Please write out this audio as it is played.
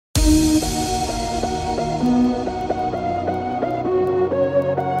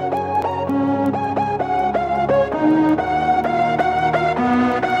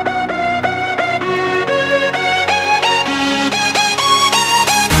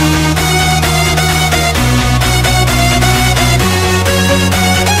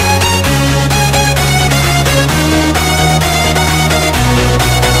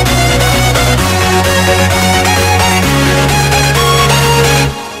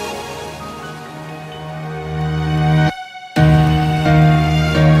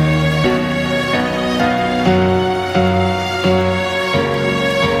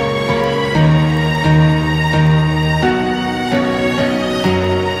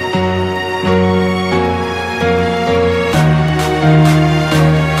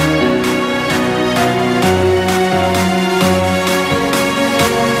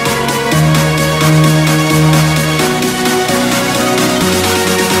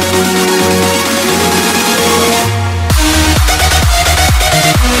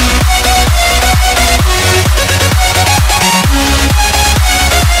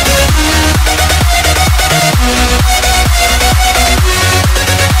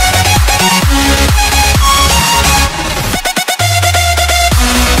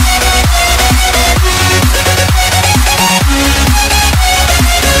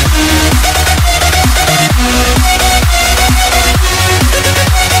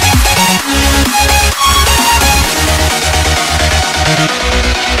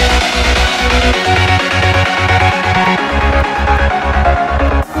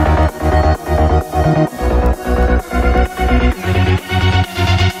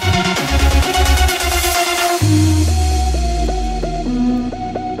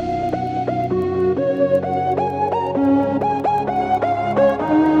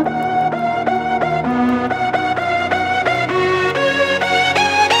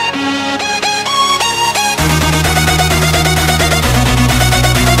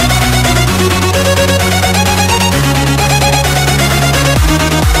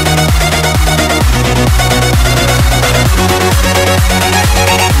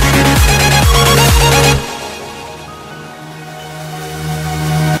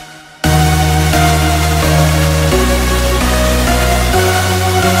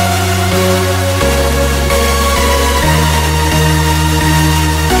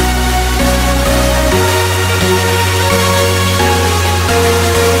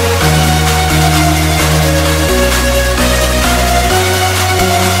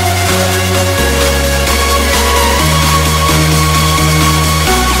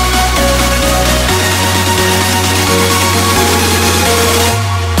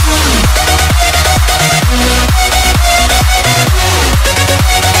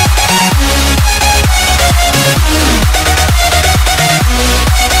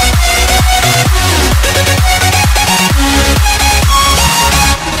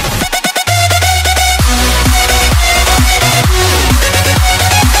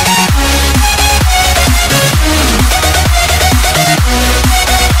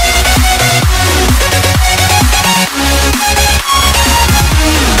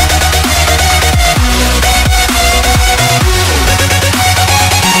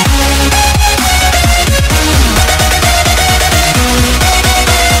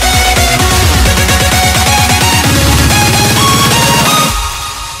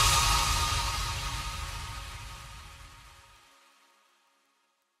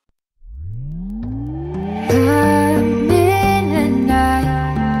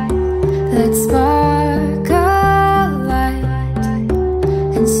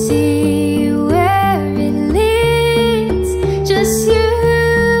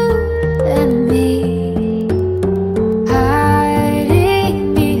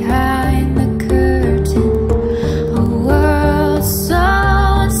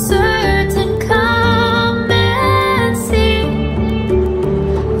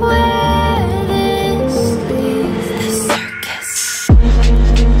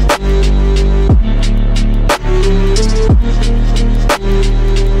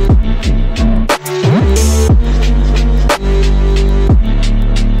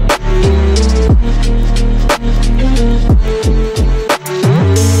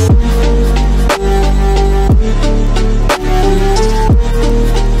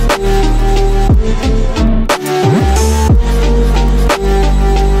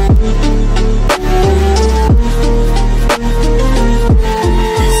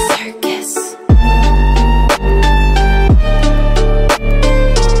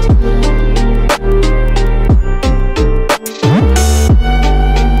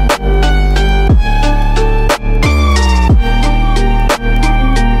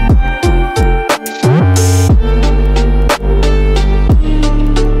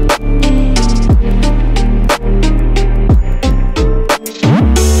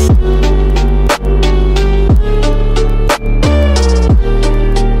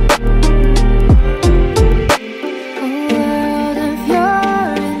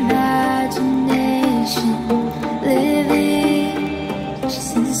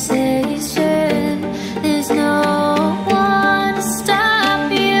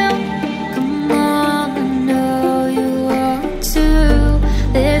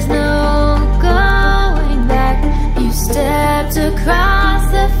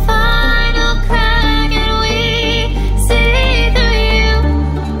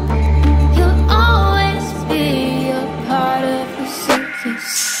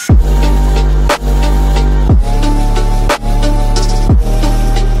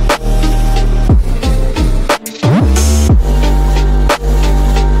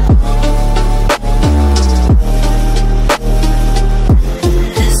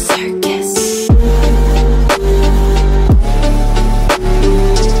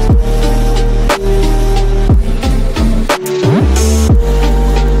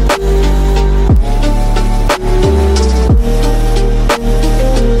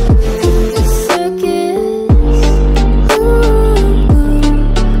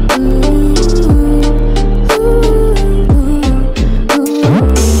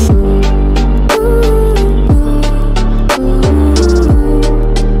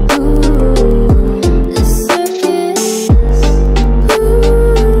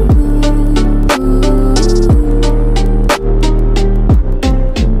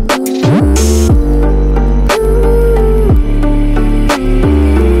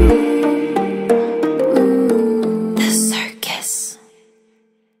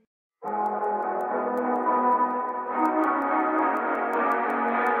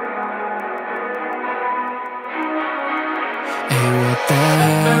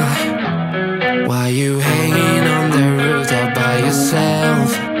Why you hanging on the roof all by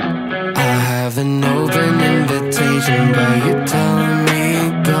yourself? I have an open invitation, but you're telling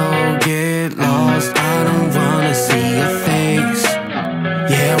me go get lost. I don't wanna see your face.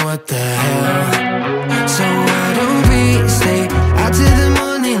 Yeah, what the hell? So why don't we stay out till the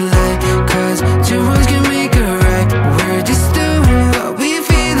morning light? Cause two words can make a right. We're just doing what we're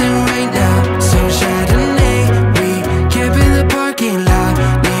feeling right now. So Chardonnay, we camp in the parking lot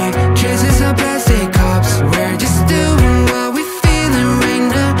near traces of plastic cups. We're just doing what we're feeling right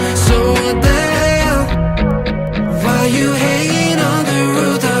now. So what the hell? Why you hanging on the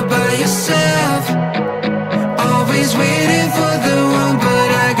roof all by yourself? Always waiting for the one, but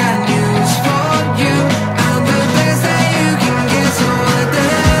I got news for you. I'm the best that you can get, so what the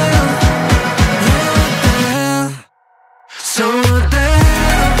hell? Yeah, what the hell? So what the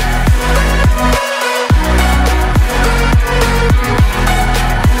hell?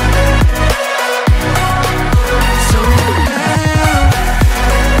 So what the hell?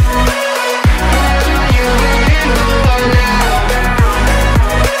 What are you waiting for now?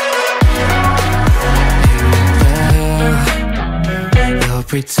 You're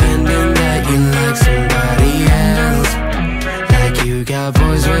pretending that you like somebody else, like you got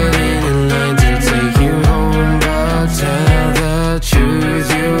boys waiting in line to take you home. But tell the truth,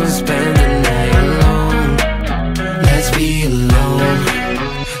 you'll spend the night alone. Let's be alone.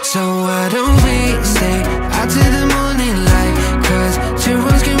 So why don't we stay out till the morning light? Cause two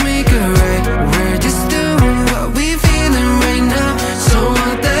words can make a right. We're just doing what we're feeling right now. So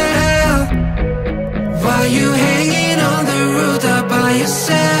what the hell?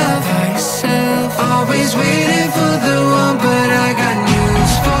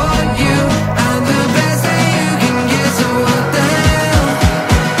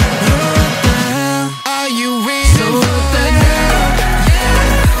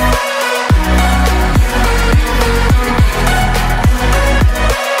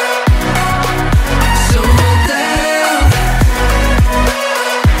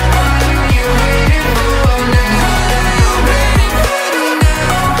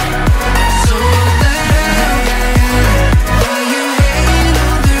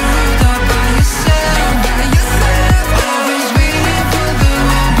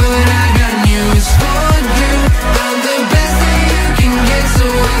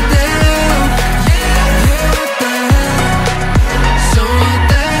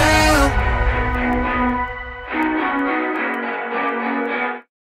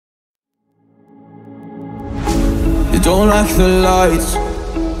 Don't like the lights,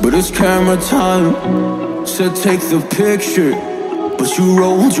 but it's camera time. Said take the picture, but you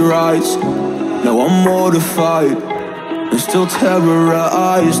rolled your eyes. Now I'm mortified and still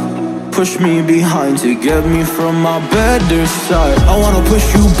terrorized. Push me behind to get me from my better side. I wanna push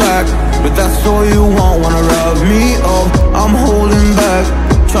you back, but that's all you want. Wanna rub me up, I'm holding back.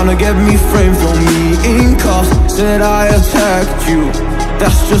 Tryna get me framed, throw me in cuffs. Said I attacked you,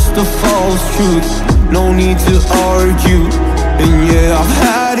 that's just a false truth. No need to argue, and yeah, I've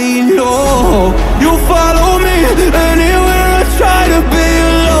had enough. You follow me anywhere I try to be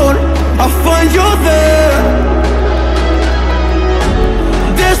alone. I find you there.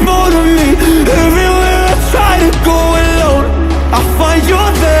 There's more to me. Everywhere I try to go alone, I find you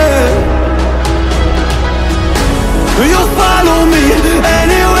there. You follow me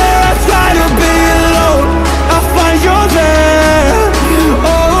anywhere I try to be alone, I find you there.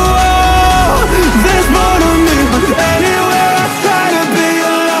 Oh, there's more to me. Anywhere I try to be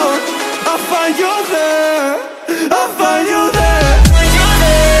alone, I find you there. I find you there.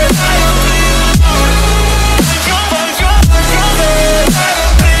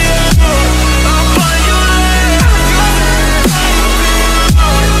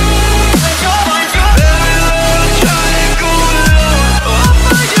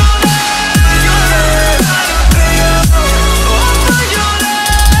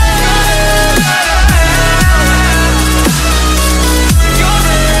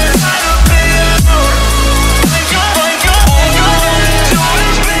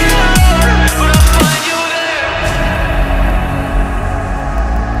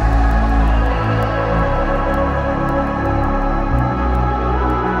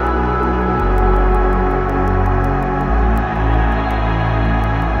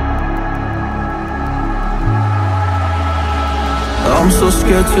 I'm so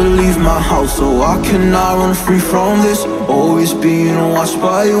scared to leave my house, so I cannot run free from this. Always being watched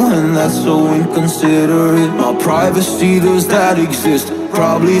by you, and that's so inconsiderate. My privacy, does that exist?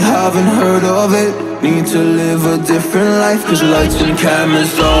 Probably haven't heard of it. Need to live a different life, cause lights and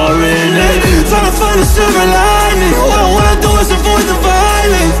cameras are in it. Trying to find a silver lining. All I wanna do is avoid the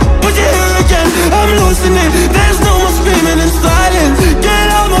violence. But you're here again, I'm losing it. There's no more screaming in silence. Get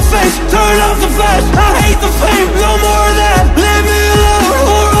out my face, turn off the flash. I hate the fame, no more of that.